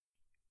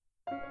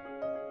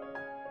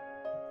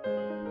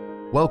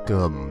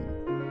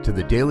Welcome to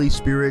the Daily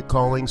Spirit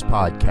Callings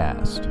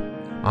Podcast.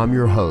 I'm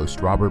your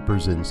host, Robert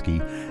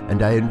Brzezinski,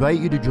 and I invite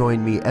you to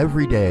join me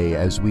every day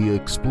as we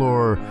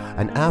explore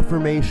an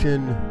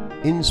affirmation,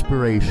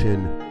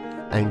 inspiration,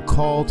 and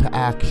call to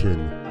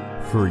action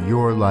for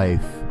your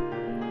life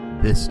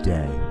this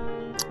day.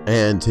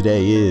 And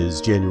today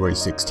is January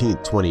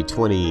 16th,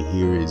 2020.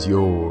 Here is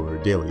your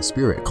Daily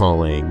Spirit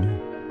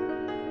Calling.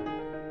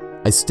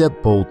 I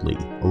step boldly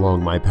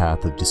along my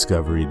path of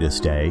discovery this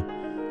day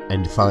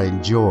and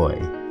find joy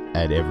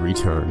at every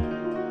turn.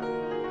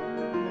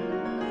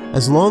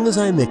 As long as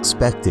I am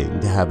expecting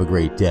to have a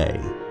great day,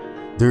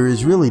 there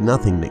is really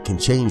nothing that can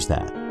change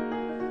that.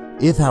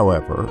 If,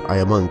 however, I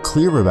am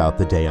unclear about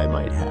the day I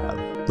might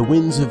have, the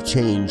winds of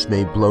change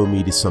may blow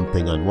me to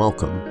something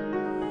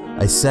unwelcome.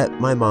 I set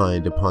my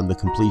mind upon the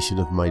completion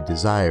of my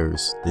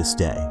desires this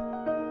day.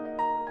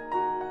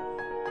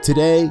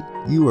 Today,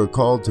 you are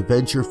called to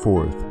venture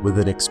forth with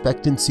an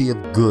expectancy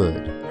of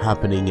good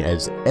happening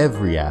as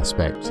every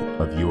aspect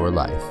of your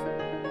life.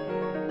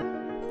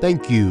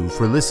 Thank you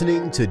for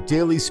listening to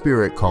Daily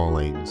Spirit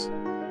Callings.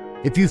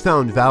 If you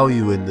found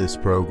value in this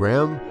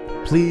program,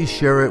 please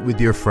share it with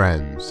your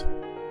friends.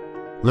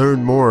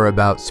 Learn more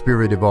about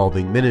Spirit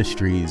Evolving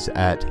Ministries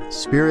at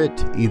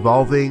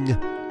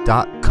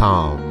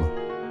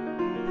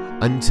spiritevolving.com.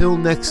 Until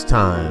next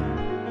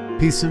time,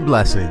 peace and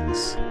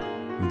blessings.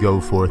 Go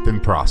forth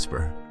and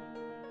prosper.